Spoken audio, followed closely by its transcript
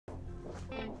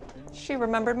She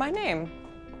remembered my name.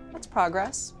 That's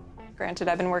progress. Granted,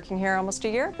 I've been working here almost a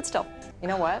year, but still. You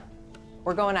know what?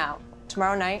 We're going out.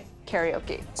 Tomorrow night,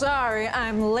 karaoke. Sorry,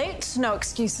 I'm late. No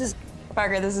excuses.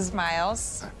 Parker, this is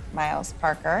Miles. Miles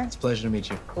Parker. It's a pleasure to meet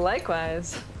you.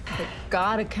 Likewise. I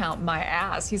gotta count my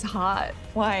ass. He's hot.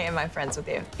 Why am I friends with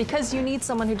you? Because you need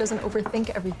someone who doesn't overthink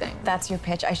everything. That's your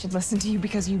pitch. I should listen to you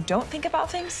because you don't think about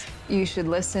things? You should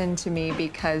listen to me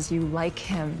because you like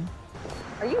him.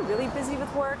 Are you really busy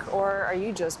with work, or are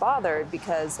you just bothered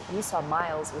because you saw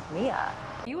Miles with Mia?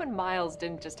 You and Miles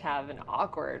didn't just have an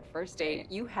awkward first date.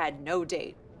 You had no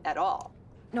date at all.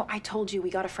 No, I told you we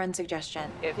got a friend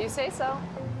suggestion. If you say so.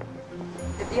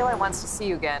 If Eli wants to see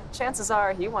you again, chances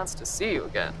are he wants to see you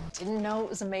again. Didn't know it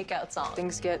was a makeout song.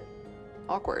 Things get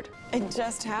awkward. It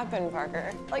just happened,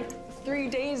 Parker. Like 3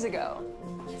 days ago.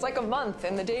 It's like a month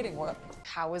in the dating world.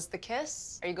 How was the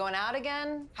kiss? Are you going out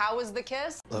again? How was the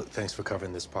kiss? Look, thanks for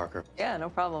covering this, Parker. Yeah, no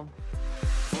problem.